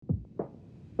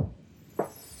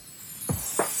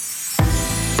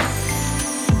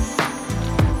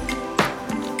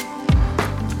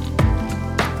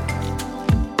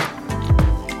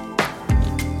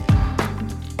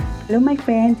Hello, my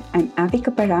friend. I'm Avi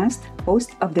Kaparast,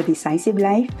 host of The Decisive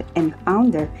Life and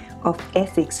founder of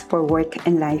Ethics for Work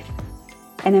and Life.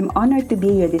 And I'm honored to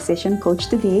be your decision coach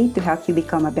today to help you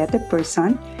become a better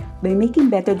person by making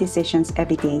better decisions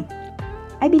every day.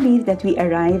 I believe that we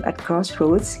arrive at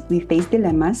crossroads, we face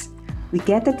dilemmas, we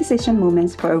get at decision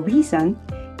moments for a reason,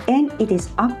 and it is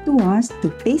up to us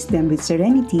to face them with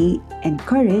serenity and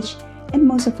courage, and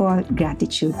most of all,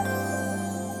 gratitude.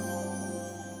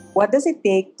 What does it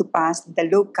take to pass the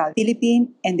local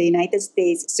Philippine and the United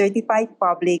States Certified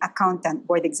Public Accountant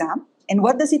Board exam? And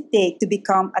what does it take to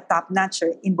become a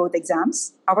Topnotcher in both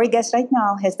exams? Our guest right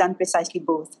now has done precisely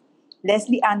both.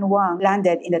 Leslie Anne Huang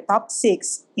landed in the top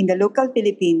 6 in the local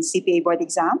Philippine CPA board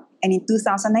exam, and in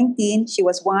 2019, she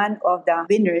was one of the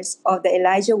winners of the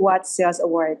Elijah Watt Sales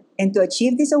Award. And to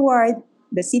achieve this award,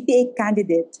 the CPA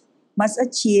candidate must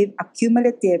achieve a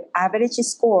cumulative average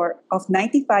score of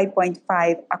 95.5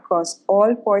 across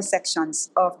all 4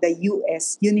 sections of the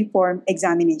US Uniform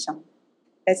Examination.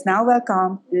 Let's now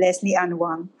welcome Leslie Anne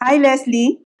Huang. Hi,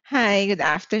 Leslie. Hi, good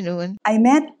afternoon. I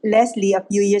met Leslie a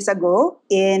few years ago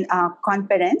in a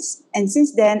conference, and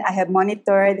since then I have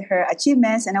monitored her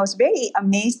achievements, and I was very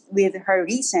amazed with her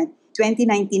recent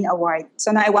 2019 award.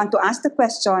 So now I want to ask the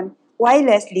question, why,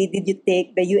 Leslie, did you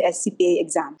take the US CPA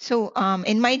exam? So,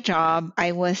 in my job,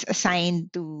 I was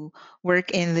assigned to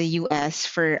work in the US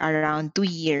for around 2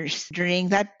 years. During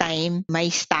that time, my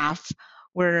staff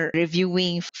were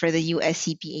reviewing for the US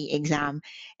CPA exam,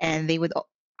 and they would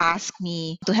ask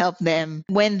me to help them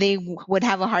when they would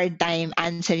have a hard time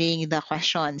answering the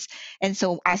questions. And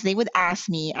so, as they would ask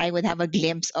me, I would have a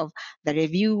glimpse of the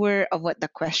reviewer, of what the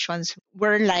questions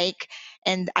were like.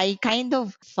 And I kind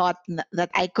of thought that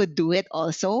I could do it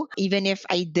also, even if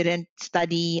I didn't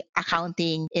study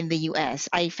accounting in the US.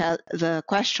 I felt the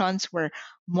questions were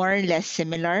more or less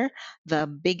similar. The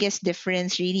biggest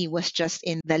difference really was just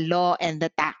in the law and the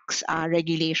tax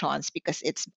regulations, because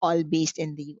it's all based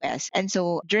in the US. And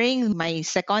so during my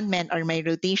secondment or my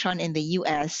rotation in the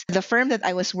US, the firm that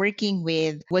I was working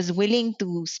with was willing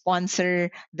to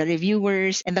sponsor the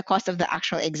reviewers and the cost of the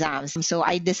actual exams. So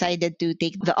I decided to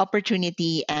take the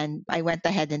opportunity, and I went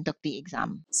ahead and took the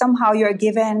exam. Somehow you're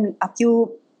given a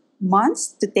few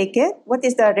months to take it. What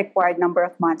is the required number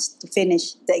of months to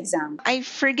finish the exam? I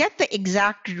forget the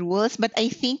exact rules, but I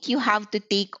think you have to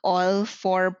take all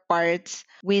 4 parts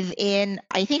within,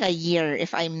 I think, a year,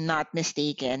 if I'm not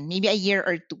mistaken. Maybe a year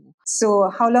or 2. So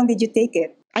how long did you take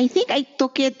it? I think I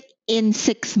took it in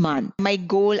 6 months. My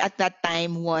goal at that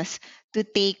time was to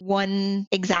take 1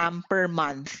 exam per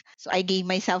month. So I gave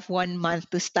myself 1 month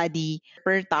to study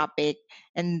per topic,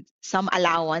 and some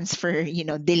allowance for,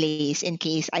 delays in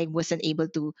case I wasn't able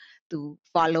to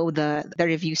follow the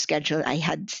review schedule I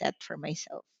had set for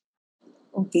myself.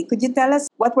 Okay, could you tell us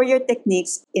what were your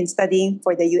techniques in studying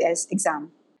for the US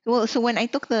exam? Well, so when I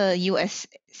took the US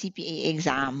CPA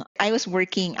exam, I was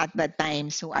working at that time.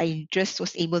 So I just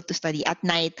was able to study at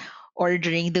night or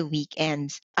during the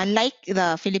weekends. Unlike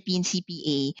the Philippine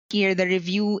CPA, here the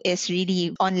review is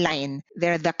really online.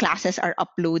 There, the classes are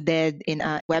uploaded in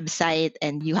a website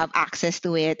and you have access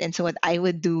to it. And so what I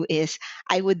would do is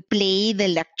I would play the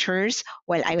lectures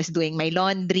while I was doing my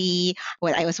laundry,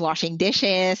 while I was washing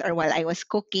dishes, or while I was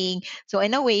cooking. So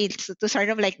in a way, it's to sort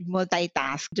of like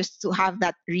multitask, just to have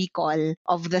that recall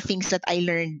of the things that I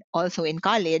learned also in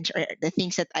college, or the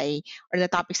things that or the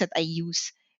topics that I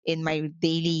use in my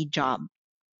daily job.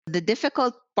 The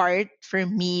difficult part for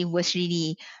me was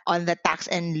really on the tax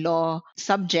and law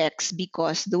subjects,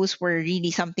 because those were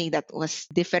really something that was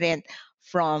different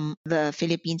from the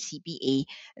Philippine CPA.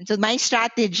 And so my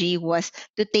strategy was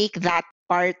to take that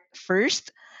part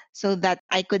first, so that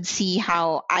I could see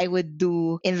how I would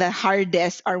do in the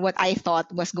hardest, or what I thought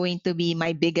was going to be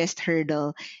my biggest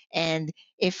hurdle. And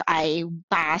if I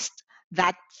passed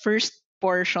that first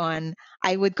portion,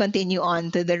 I would continue on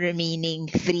to the remaining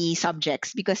 3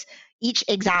 subjects, because each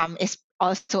exam is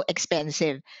also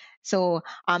expensive. So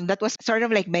that was sort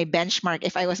of like my benchmark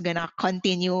if I was gonna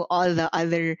continue all the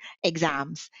other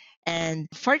exams. And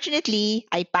fortunately,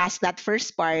 I passed that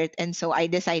first part, and so I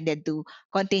decided to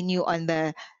continue on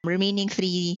the remaining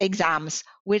 3 exams,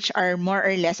 which are more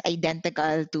or less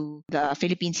identical to the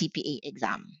Philippine CPA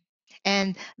exam.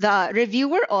 And the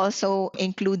reviewer also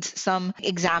includes some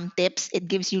exam tips. It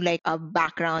gives you like a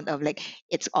background of like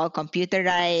it's all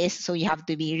computerized, so you have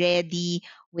to be ready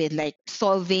with like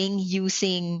solving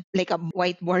using like a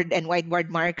whiteboard and whiteboard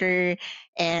marker,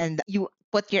 and you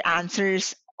put your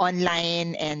answers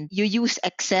online and you use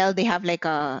Excel. They have like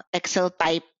a Excel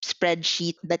type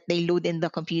spreadsheet that they load in the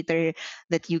computer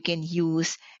that you can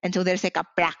use. And so there's like a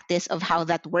practice of how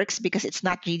that works because it's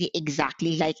not really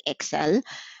exactly like Excel.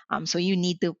 So you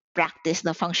need to practice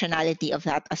the functionality of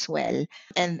that as well.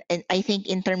 And I think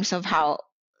in terms of how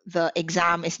the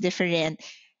exam is different,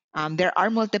 there are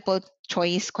multiple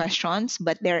choice questions,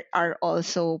 but there are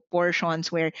also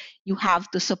portions where you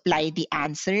have to supply the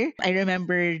answer. I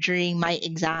remember during my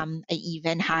exam, I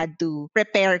even had to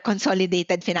prepare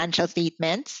consolidated financial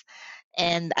statements.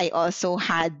 And I also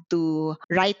had to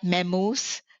write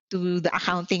memos to the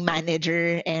accounting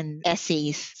manager and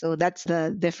essays. So that's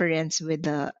the difference with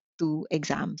the two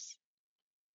exams.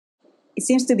 It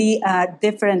seems to be a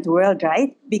different world,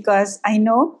 right? Because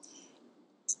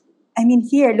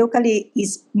here locally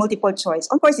is multiple choice.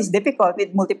 Of course, it's difficult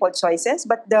with multiple choices,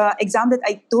 but the exam that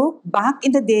I took back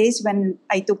in the days when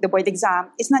I took the board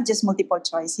exam, it's not just multiple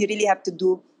choice. You really have to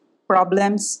do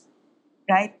problems,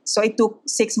 right? So it took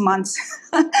 6 months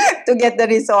to get the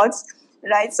results,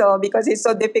 right? So because it's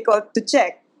so difficult to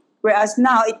check, whereas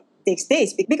now it takes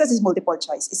days because it's multiple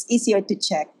choice. It's easier to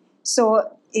check.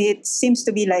 So it seems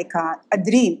to be like a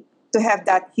dream to have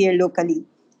that here locally.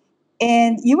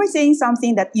 And you were saying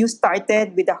something that you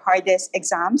started with the hardest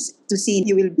exams to see if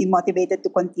you will be motivated to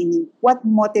continue. What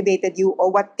motivated you or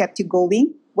what kept you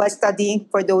going while studying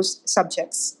for those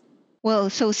subjects? Well,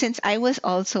 so since I was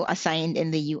also assigned in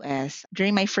the US,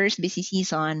 during my first busy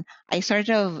season, I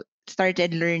sort of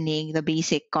started learning the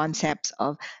basic concepts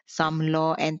of some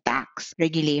law and tax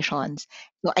regulations.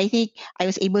 So I think I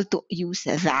was able to use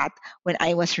that when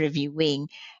I was reviewing.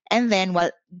 And then, well,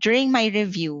 during my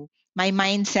review, my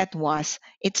mindset was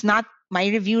it's not my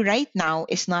review right now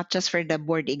is not just for the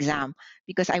board exam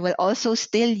because I will also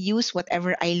still use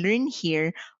whatever I learn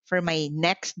here for my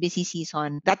next busy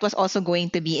season that was also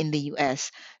going to be in the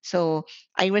US. So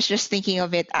I was just thinking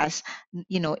of it as,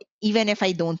 even if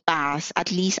I don't pass,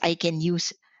 at least I can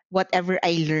use whatever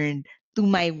I learned to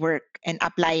my work and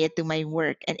apply it to my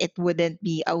work, and it wouldn't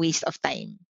be a waste of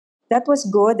time. That was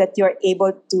good that you're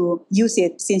able to use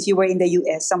it since you were in the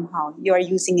US somehow. You are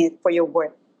using it for your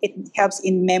work. It helps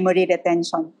in memory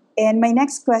retention. And my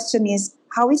next question is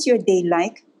how is your day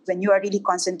like when you are really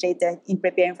concentrated in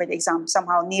preparing for the exam,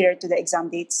 somehow nearer to the exam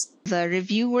dates? The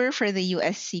reviewer for the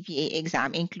US CPA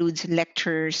exam includes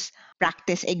lectures,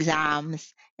 practice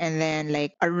exams, and then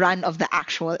like a run of the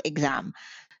actual exam.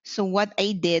 So what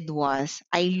I did was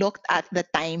I looked at the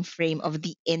time frame of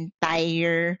the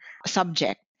entire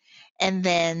subject and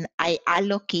then I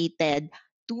allocated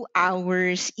 2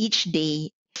 hours each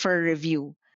day for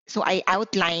review. So I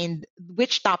outlined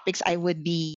which topics I would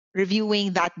be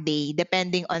reviewing that day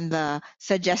depending on the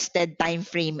suggested time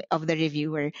frame of the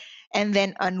reviewer. And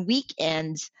then on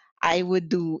weekends, I would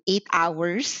do 8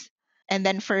 hours. And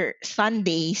then for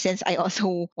Sunday, since I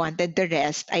also wanted the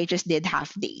rest, I just did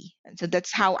half day. And so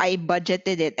that's how I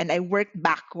budgeted it. And I worked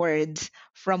backwards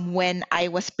from when I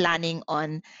was planning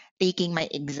on taking my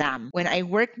exam. When I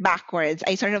work backwards,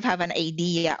 I sort of have an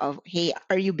idea of, hey,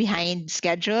 are you behind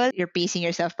schedule? You're pacing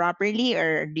yourself properly,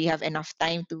 or do you have enough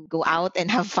time to go out and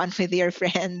have fun with your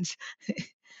friends?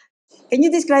 Can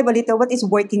you describe a little what is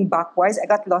working backwards? I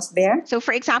got lost there. So,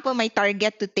 for example, my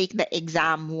target to take the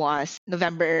exam was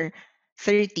November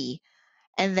 30.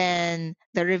 And then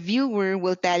the reviewer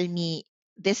will tell me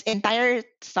this entire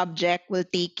subject will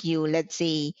take you, let's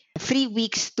say, 3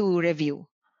 weeks to review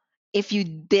if you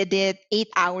did it 8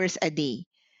 hours a day.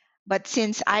 But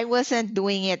since I wasn't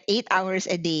doing it 8 hours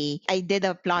a day, I did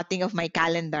a plotting of my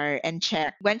calendar and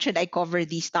check when should I cover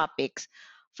these topics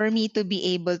for me to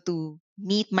be able to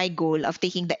meet my goal of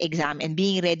taking the exam and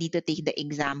being ready to take the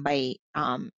exam by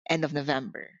end of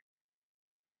November.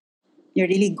 You're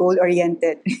really goal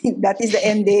oriented. That is the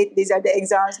end date. These are the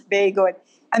exams. Very good.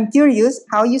 I'm curious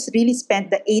how you really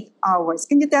spent the 8 hours.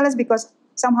 Can you tell us? Because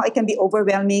somehow it can be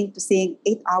overwhelming to think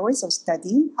 8 hours of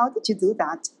study. How did you do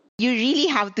that? You really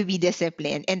have to be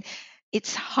disciplined, and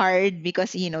it's hard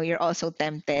because you're also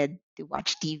tempted to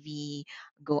watch TV,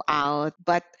 go out.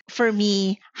 But for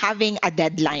me, having a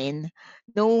deadline,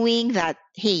 knowing that,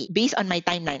 hey, based on my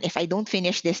timeline, if I don't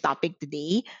finish this topic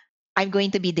today, I'm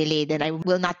going to be delayed and I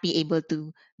will not be able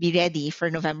to be ready for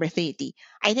November 30.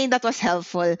 I think that was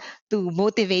helpful to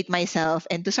motivate myself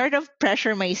and to sort of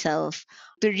pressure myself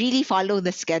to really follow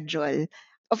the schedule.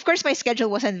 Of course, my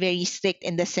schedule wasn't very strict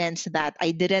in the sense that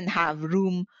I didn't have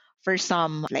room for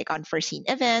some like unforeseen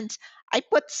events. I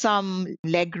put some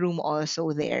leg room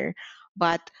also there,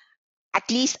 but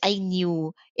at least I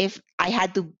knew if I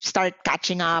had to start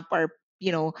catching up or,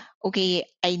 okay,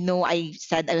 I know I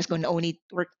said I was going to only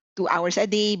work 2 hours a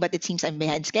day, but it seems I'm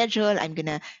behind schedule. I'm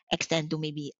gonna extend to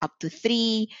maybe up to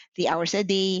 3 hours a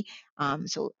day.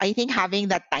 So I think having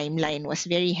that timeline was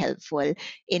very helpful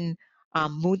in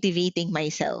motivating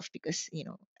myself, because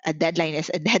a deadline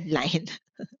is a deadline.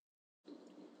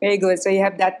 Very good. So you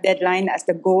have that deadline as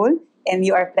the goal, and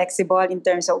you are flexible in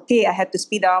terms of, okay, I have to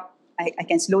speed up, I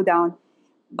can slow down.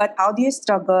 But how do you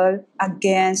struggle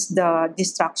against the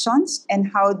distractions, and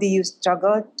how do you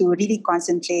struggle to really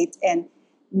concentrate and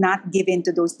not give in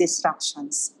to those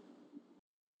distractions?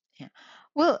 Yeah.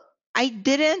 Well, I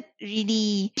didn't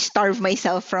really starve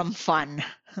myself from fun.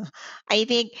 I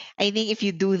think if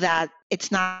you do that,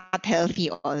 it's not healthy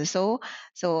also.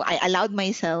 So I allowed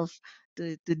myself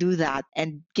to do that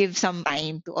and give some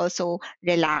time to also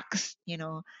relax,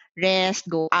 rest,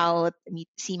 go out,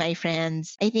 see my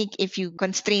friends. I think if you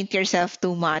constrain yourself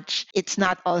too much, it's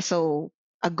not also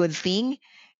a good thing.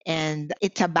 And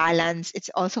it's a balance. It's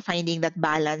also finding that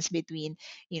balance between,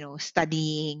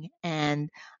 studying and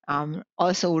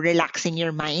also relaxing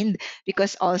your mind,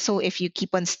 because also if you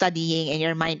keep on studying and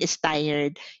your mind is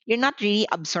tired, you're not really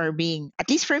absorbing. At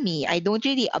least for me, I don't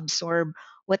really absorb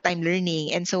what I'm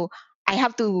learning, and so I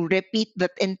have to repeat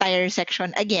that entire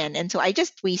section again, and so I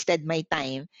just wasted my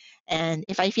time. And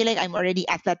if I feel like I'm already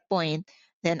at that point,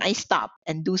 then I stop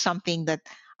and do something that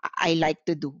I like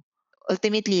to do.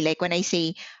 Ultimately, like when I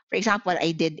say, for example,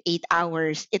 I did 8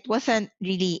 hours, it wasn't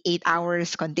really 8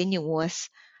 hours continuous.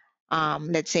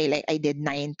 Let's say like I did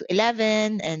 9 to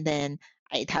 11, and then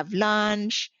I'd have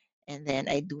lunch, and then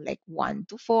I do like 1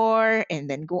 to 4, and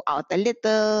then go out a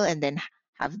little, and then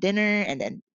have dinner, and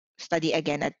then study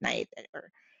again at night,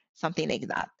 or something like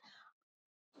that.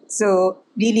 So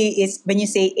really is when you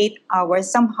say 8 hours,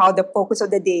 somehow the focus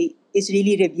of the day is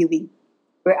really reviewing.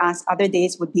 Whereas other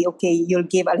days would be okay, you'll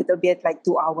give a little bit like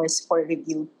 2 hours for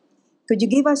review. Could you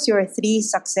give us your three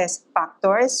success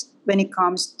factors when it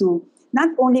comes to not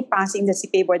only passing the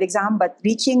CPA board exam, but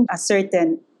reaching a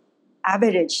certain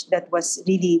average that was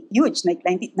really huge, like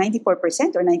 94%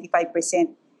 or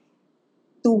 95%?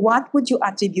 To what would you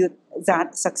attribute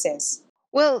that success?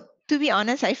 Well, to be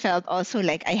honest, I felt also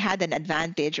like I had an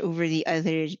advantage over the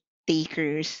other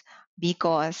takers,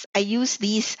 because I use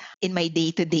these in my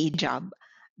day-to-day job.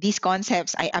 These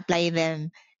concepts, I apply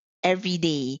them every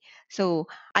day. So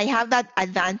I have that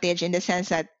advantage in the sense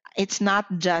that it's not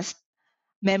just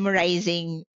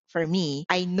memorizing for me.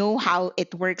 I know how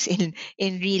it works in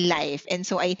real life. And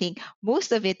so I think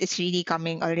most of it is really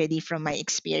coming already from my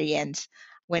experience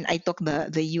when I took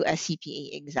the US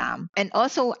CPA exam. And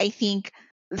also I think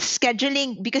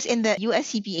scheduling, because in the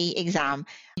US CPA exam,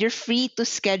 you're free to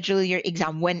schedule your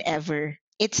exam whenever.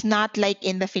 It's not like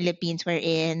in the Philippines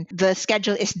wherein the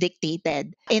schedule is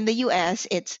dictated. In the US,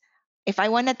 it's if I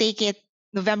want to take it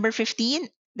November 15,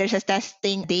 there's a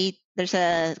testing date, there's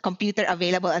a computer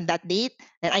available on that date,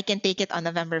 then I can take it on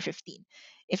November 15.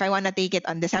 If I want to take it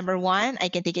on December 1, I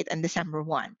can take it on December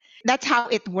 1. That's how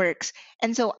it works.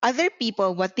 And so other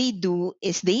people, what they do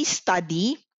is they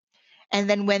study, and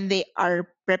then when they are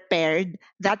prepared,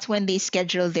 that's when they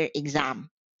schedule their exam.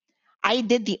 I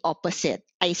did the opposite.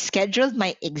 I scheduled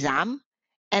my exam,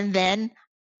 and then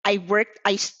I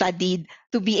studied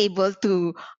to be able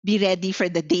to be ready for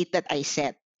the date that I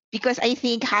set. Because I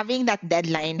think having that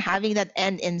deadline, having that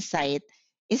end in sight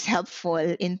is helpful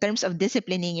in terms of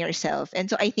disciplining yourself. And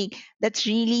so I think that's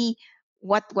really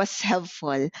what was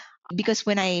helpful, because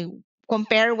when I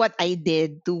compare what I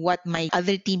did to what my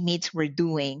other teammates were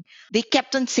doing, they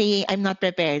kept on saying, I'm not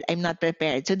prepared, I'm not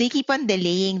prepared. So they keep on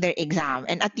delaying their exam.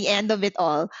 And at the end of it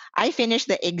all, I finished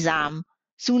the exam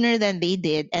sooner than they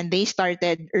did, and they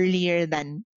started earlier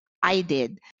than I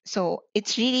did. So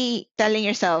it's really telling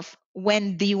yourself,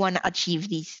 when do you want to achieve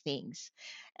these things?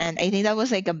 And I think that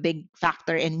was like a big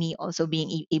factor in me also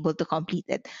being able to complete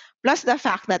it. Plus the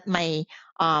fact that my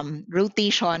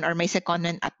rotation or my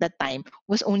secondment at that time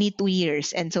was only 2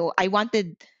 years. And so I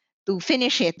wanted to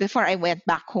finish it before I went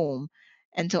back home.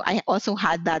 And so I also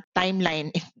had that timeline,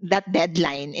 that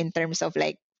deadline, in terms of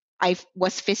like I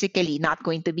was physically not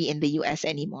going to be in the US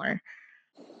anymore.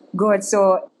 Good.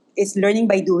 So it's learning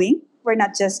by doing. We're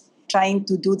not just trying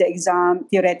to do the exam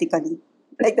theoretically,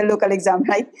 like the local exam,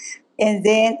 right? And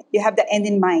then you have the end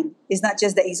in mind. It's not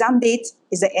just the exam date,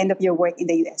 it's the end of your work in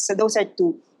the US. So those are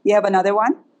two. You have another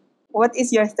one? What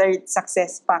is your third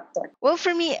success factor? Well,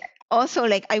 for me, also,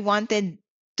 like, I wanted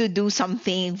to do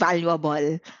something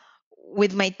valuable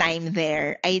with my time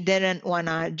there. I didn't want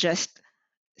to just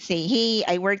say, hey,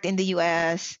 I worked in the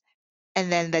US,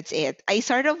 and then that's it. I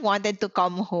sort of wanted to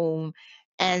come home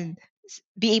and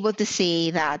be able to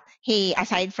say that, hey,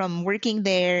 aside from working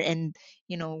there and,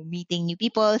 meeting new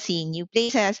people, seeing new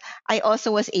places, I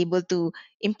also was able to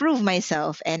improve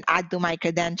myself and add to my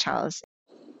credentials.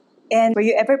 And were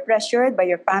you ever pressured by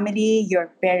your family,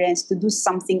 your parents, to do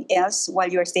something else while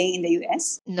you're staying in the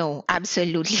US? No,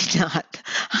 absolutely not.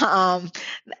 Um,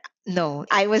 no,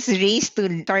 I was raised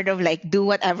to sort of like do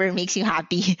whatever makes you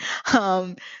happy.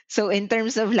 Um, so in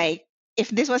terms of like, if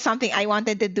this was something I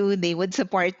wanted to do, they would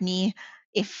support me.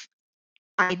 If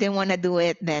I didn't want to do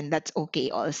it, then that's okay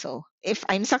also. If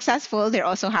I'm successful, they're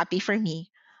also happy for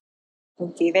me.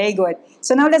 Okay, very good.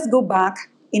 So now let's go back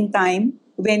in time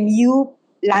when you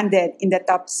landed in the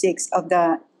top six of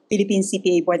the Philippine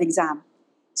CPA board exam.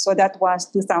 So that was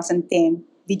 2010.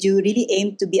 Did you really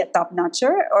aim to be a top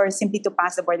notcher or simply to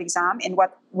pass the board exam? And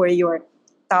what were your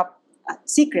top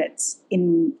secrets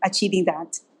in achieving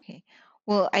that? Okay.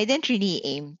 Well, I didn't really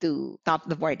aim to top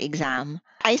the board exam.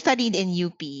 I studied in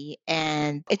UP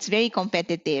and it's very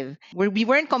competitive. We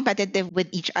weren't competitive with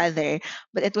each other,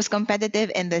 but it was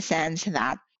competitive in the sense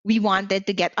that we wanted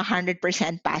to get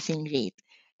 100% passing rate.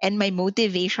 And my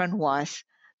motivation was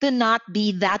to not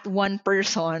be that one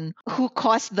person who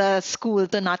caused the school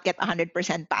to not get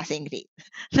 100% passing rate.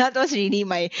 That was really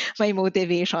my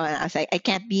motivation. I was like, I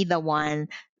can't be the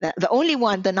only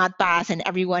one to not pass and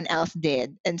everyone else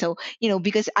did. And so,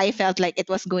 because I felt like it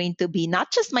was going to be not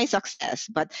just my success,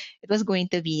 but it was going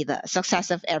to be the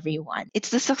success of everyone. It's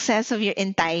the success of your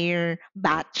entire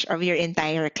batch, of your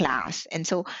entire class. And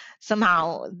so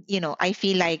somehow, I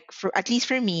feel like, for at least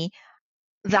for me,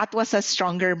 that was a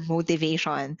stronger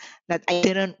motivation, that I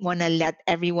didn't want to let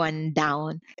everyone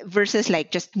down versus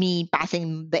like just me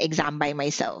passing the exam by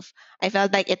myself. I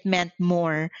felt like it meant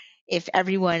more if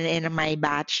everyone in my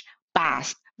batch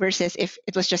passed versus if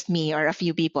it was just me or a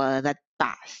few people that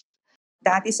passed.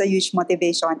 That is a huge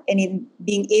motivation. And in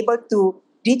being able to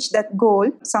reach that goal,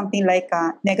 something like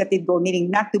a negative goal, meaning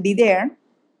not to be there,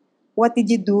 what did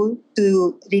you do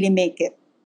to really make it?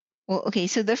 Well, okay,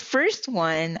 so the first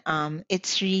one,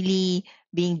 it's really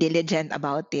being diligent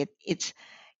about it. It's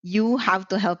you have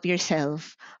to help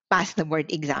yourself pass the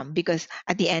board exam because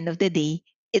at the end of the day,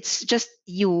 it's just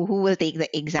you who will take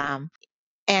the exam.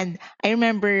 And I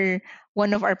remember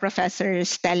one of our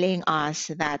professors telling us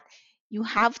that you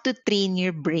have to train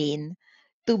your brain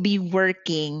to be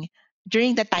working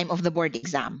during the time of the board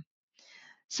exam.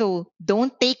 So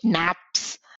don't take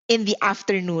naps in the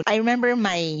afternoon. I remember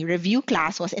my review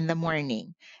class was in the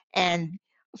morning. And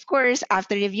of course,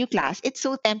 after review class, it's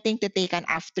so tempting to take an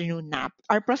afternoon nap.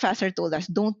 Our professor told us,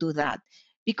 don't do that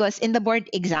because in the board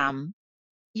exam,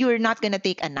 you're not going to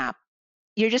take a nap.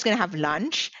 You're just going to have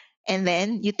lunch and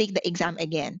then you take the exam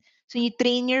again. So you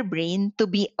train your brain to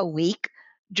be awake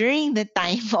during the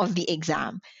time of the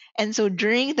exam. And so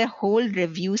during the whole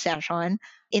review session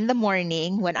in the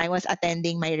morning when I was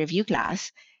attending my review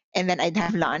class, and then I'd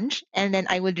have lunch and then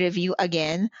I would review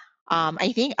again,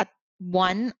 I think at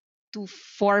 1 to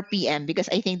 4 p.m. because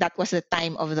I think that was the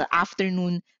time of the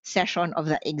afternoon session of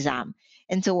the exam.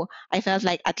 And so I felt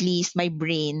like at least my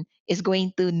brain is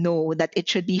going to know that it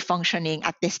should be functioning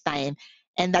at this time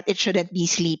and that it shouldn't be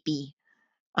sleepy.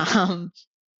 Um,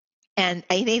 and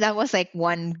I think that was like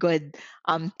one good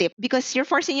tip because you're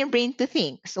forcing your brain to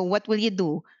think. So what will you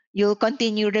do? You'll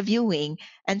continue reviewing.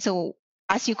 And so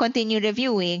as you continue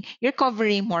reviewing, you're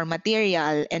covering more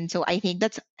material. And so I think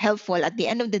that's helpful at the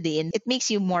end of the day. And it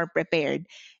makes you more prepared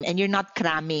and you're not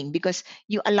cramming because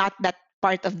you allot that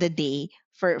part of the day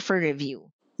for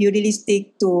review. You really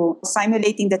stick to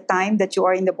simulating the time that you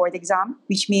are in the board exam,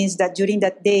 which means that during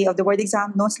that day of the board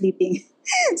exam, no sleeping.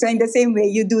 So in the same way,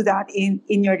 you do that in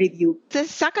your review. The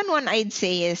second one I'd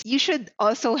say is you should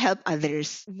also help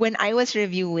others. When I was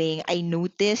reviewing, I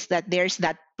noticed that there's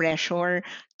that pressure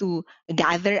to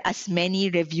gather as many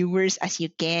reviewers as you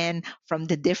can from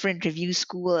the different review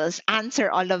schools, answer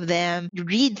all of them,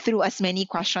 read through as many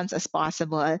questions as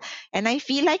possible. And I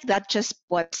feel like that just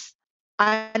puts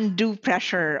undue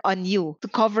pressure on you to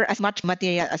cover as much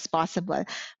material as possible.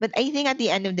 But I think at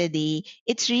the end of the day,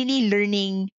 it's really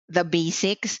learning the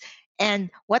basics,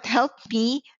 and what helped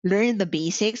me learn the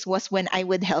basics was when I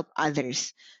would help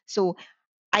others. So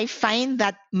I find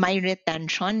that my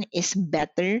retention is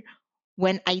better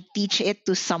when I teach it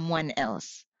to someone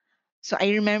else. So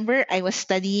I remember I was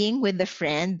studying with a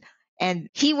friend and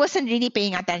he wasn't really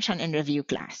paying attention in review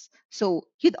class. So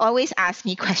he'd always ask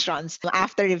me questions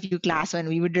after review class when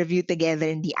we would review together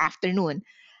in the afternoon.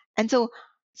 And so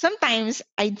sometimes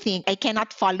I think I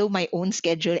cannot follow my own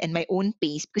schedule and my own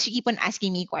pace because you keep on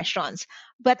asking me questions.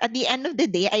 But at the end of the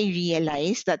day, I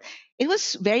realized that it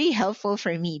was very helpful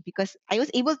for me because I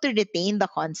was able to retain the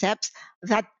concepts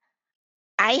that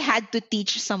I had to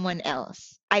teach someone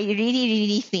else. I really,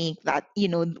 really think that,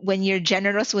 when you're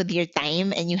generous with your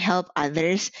time and you help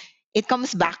others, it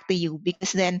comes back to you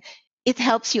because then it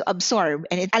helps you absorb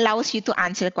and it allows you to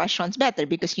answer questions better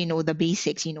because you know the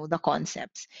basics, you know the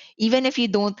concepts. Even if you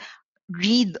don't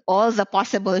read all the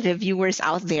possible reviewers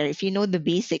out there, if you know the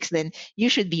basics, then you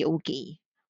should be okay.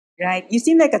 Right? You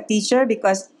seem like a teacher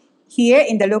because here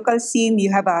in the local scene,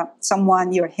 you have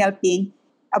someone you're helping.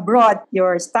 Abroad,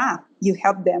 your staff, you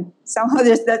help them. Somehow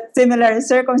there's that similar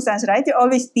circumstance, right? You're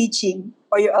always teaching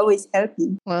or you're always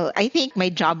helping. Well, I think my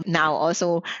job now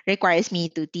also requires me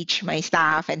to teach my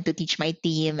staff and to teach my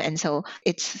team. And so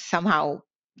it's somehow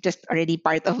just already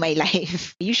part of my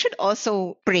life. You should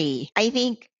also pray. I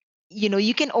think,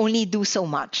 you can only do so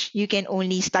much, you can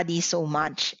only study so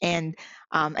much. And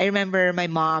I remember my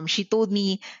mom, she told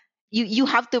me, you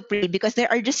have to pray because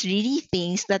there are just really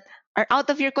things that are out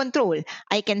of your control.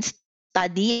 I can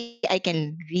study, I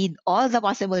can read all the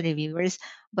possible reviewers,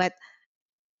 but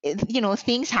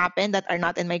things happen that are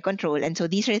not in my control, and so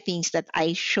these are things that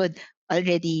I should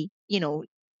already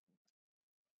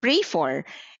pray for.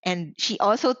 And she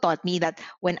also taught me that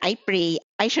when I pray,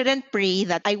 I shouldn't pray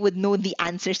that I would know the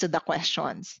answers to the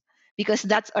questions because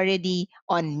that's already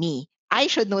on me. I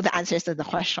should know the answers to the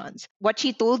questions. What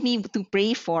she told me to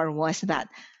pray for was that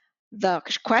the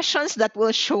questions that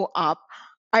will show up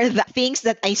are the things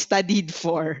that I studied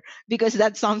for because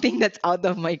that's something that's out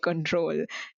of my control.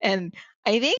 And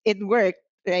I think it worked,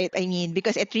 right? I mean,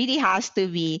 because it really has to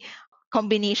be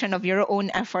combination of your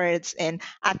own efforts, and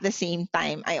at the same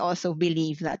time I also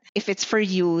believe that if it's for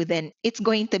you, then it's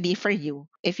going to be for you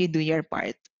if you do your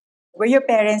part. Were your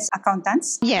parents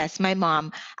accountants? Yes, my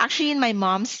mom. Actually, in my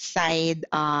mom's side,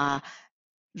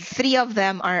 three of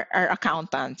them are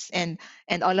accountants, and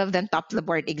all of them topped the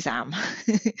board exam.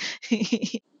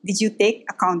 Did you take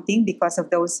accounting because of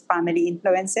those family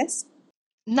influences?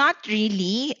 Not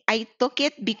really. I took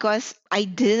it because I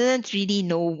didn't really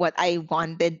know what I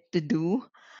wanted to do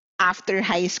after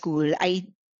high school. I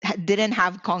didn't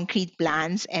have concrete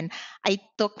plans, and I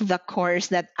took the course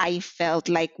that I felt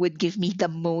like would give me the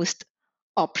most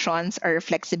options or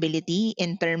flexibility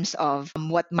in terms of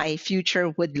what my future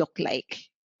would look like.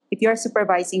 If you're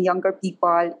supervising younger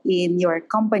people in your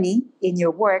company, in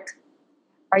your work,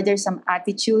 are there some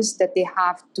attitudes that they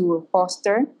have to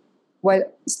foster while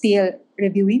still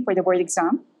reviewing for the board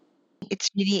exam? It's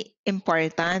really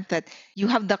important that you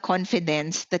have the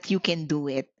confidence that you can do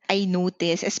it. I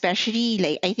noticed, especially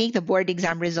like I think the board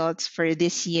exam results for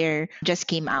this year just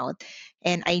came out.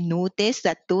 And I noticed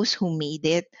that those who made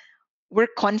it were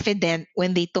confident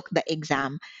when they took the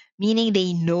exam, meaning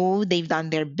they know they've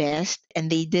done their best and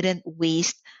they didn't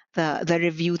waste the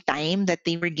review time that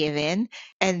they were given,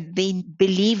 and they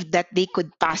believed that they could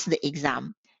pass the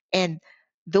exam. And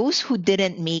those who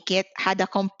didn't make it had a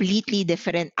completely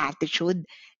different attitude.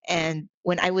 And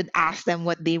when I would ask them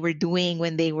what they were doing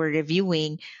when they were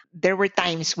reviewing, there were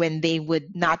times when they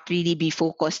would not really be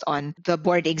focused on the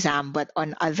board exam but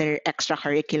on other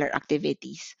extracurricular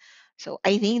activities. So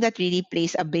I think that really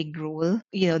plays a big role,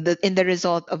 in the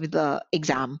result of the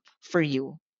exam for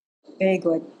you. Very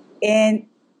good. And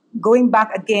going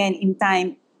back again in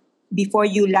time, before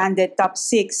you landed top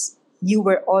six, you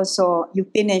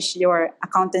finished your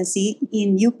accountancy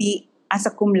in UP as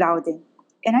a cum laude.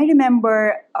 And I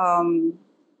remember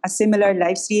a similar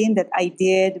live stream that I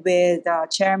did with the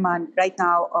chairman right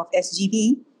now of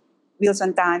SGB,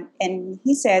 Wilson Tan. And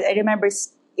he said, I remember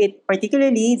it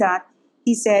particularly that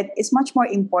he said it's much more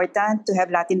important to have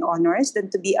Latin honors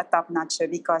than to be a top notcher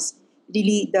because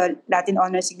really the Latin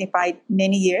honors signified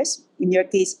many years, in your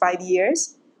case, 5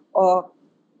 years of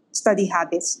study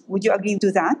habits. Would you agree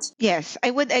to that? Yes, I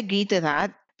would agree to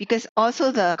that because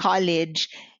also the college,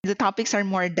 the topics are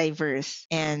more diverse.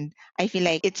 And I feel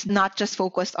like it's not just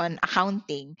focused on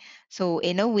accounting. So,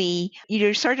 in a way,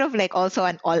 you're sort of like also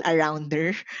an all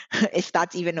arounder, if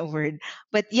that's even a word.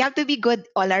 But you have to be good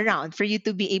all around for you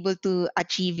to be able to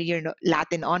achieve your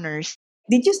Latin honors.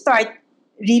 Did you start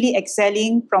really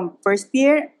excelling from first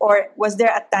year, or was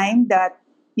there a time that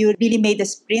you really made a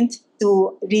sprint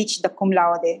to reach the cum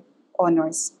laude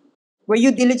honors? Were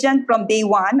you diligent from day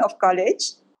one of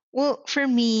college? Well, for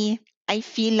me, I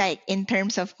feel like in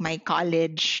terms of my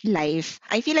college life,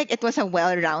 I feel like it was a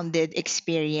well rounded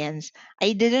experience.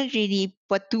 I didn't really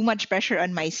put too much pressure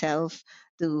on myself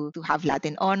to have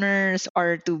Latin honors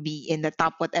or to be in the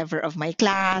top whatever of my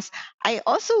class. I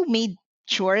also made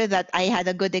sure that I had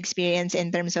a good experience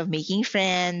in terms of making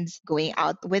friends, going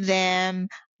out with them,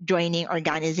 joining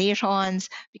organizations,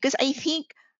 because I think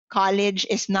college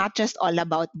is not just all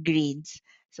about grades.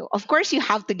 So of course you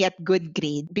have to get good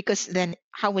grade, because then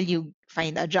how will you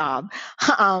find a job?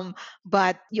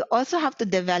 But you also have to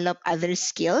develop other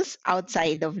skills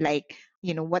outside of, like,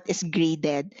 what is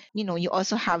graded. You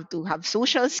also have to have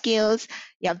social skills.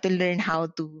 You have to learn how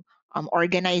to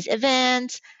organize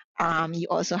events. You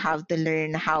also have to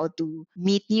learn how to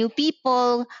meet new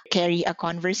people, carry a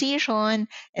conversation.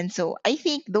 And so I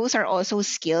think those are also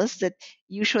skills that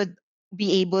you should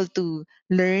be able to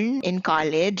learn in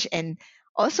college, and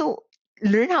also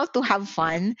learn how to have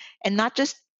fun and not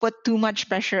just put too much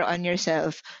pressure on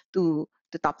yourself to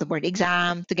top the board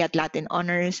exam, to get Latin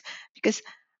honors. Because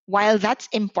while that's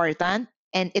important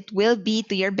and it will be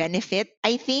to your benefit,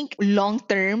 I think long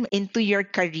term into your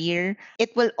career,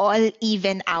 it will all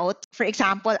even out. For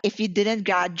example, if you didn't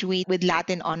graduate with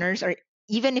Latin honors, or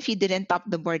even if you didn't top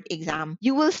the board exam,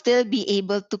 you will still be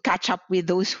able to catch up with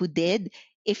those who did,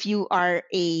 if you are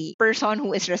a person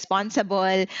who is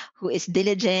responsible, who is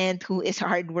diligent, who is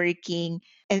hardworking.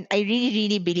 And I really,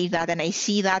 really believe that. And I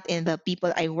see that in the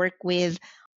people I work with.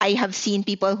 I have seen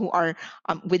people who are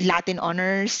with Latin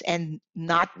honors and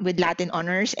not with Latin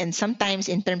honors. And sometimes,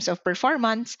 in terms of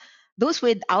performance, those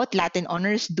without Latin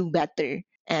honors do better.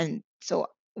 And so,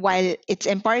 while it's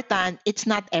important, it's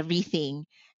not everything.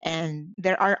 And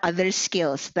there are other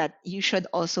skills that you should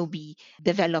also be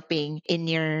developing in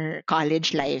your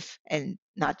college life, and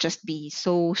not just be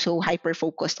so hyper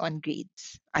focused on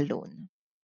grades alone.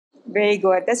 Very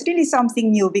good. That's really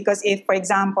something new because if, for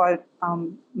example,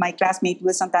 my classmate Will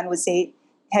Santan would say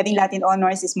having Latin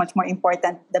honors is much more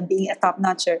important than being a top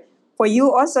notcher. For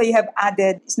you also, you have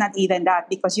added, it's not even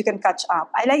that because you can catch up.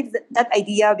 I like that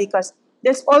idea because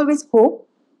there's always hope.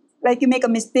 Like you make a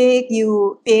mistake,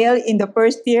 you fail in the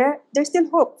first year, there's still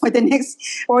hope for the next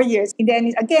 4 years. And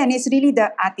then again, it's really the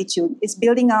attitude. It's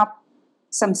building up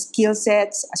some skill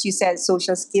sets. As you said,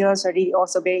 social skills are really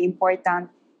also very important.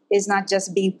 It's not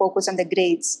just being focused on the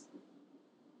grades.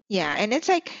 Yeah, and it's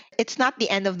like, it's not the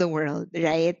end of the world,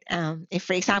 right? If,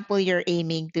 for example, you're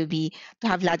aiming to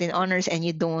have Latin honors and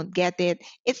you don't get it,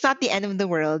 it's not the end of the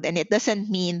world, and it doesn't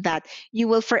mean that you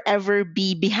will forever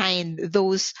be behind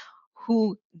those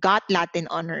who got Latin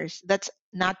honors. That's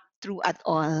not true at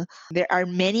all. There are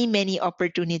many, many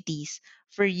opportunities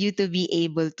for you to be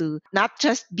able to not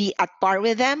just be at par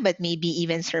with them, but maybe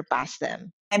even surpass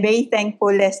them. I'm very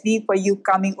thankful, Leslie, for you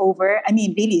coming over. I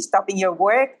mean, really stopping your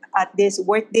work at this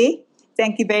work day.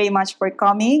 Thank you very much for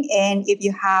coming. And if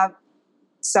you have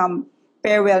some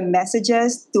farewell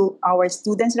messages to our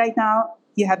students right now,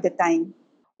 you have the time.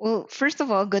 Well, first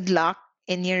of all, good luck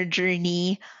in your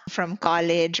journey from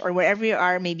college or wherever you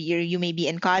are. Maybe you may be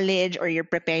in college, or you're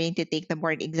preparing to take the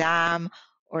board exam,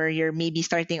 or you're maybe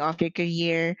starting off your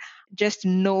career. Just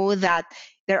know that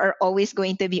there are always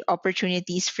going to be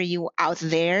opportunities for you out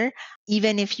there.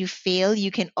 Even if you fail,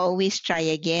 you can always try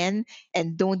again,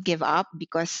 and don't give up,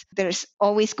 because there's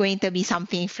always going to be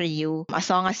something for you as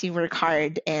long as you work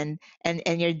hard, and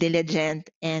you're diligent,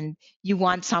 and you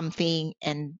want something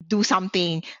and do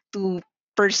something to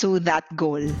pursue that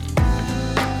goal.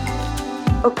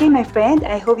 Okay, my friend,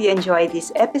 I hope you enjoyed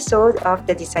this episode of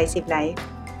The Decisive Life.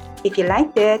 If you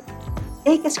liked it,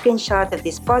 take a screenshot of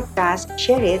this podcast,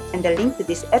 share it, and the link to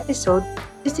this episode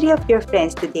to 3 of your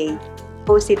friends today.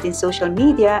 Post it in social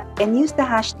media and use the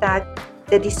hashtag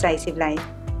The Decisive Life.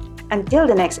 Until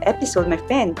the next episode, my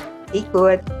friend, be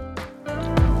good.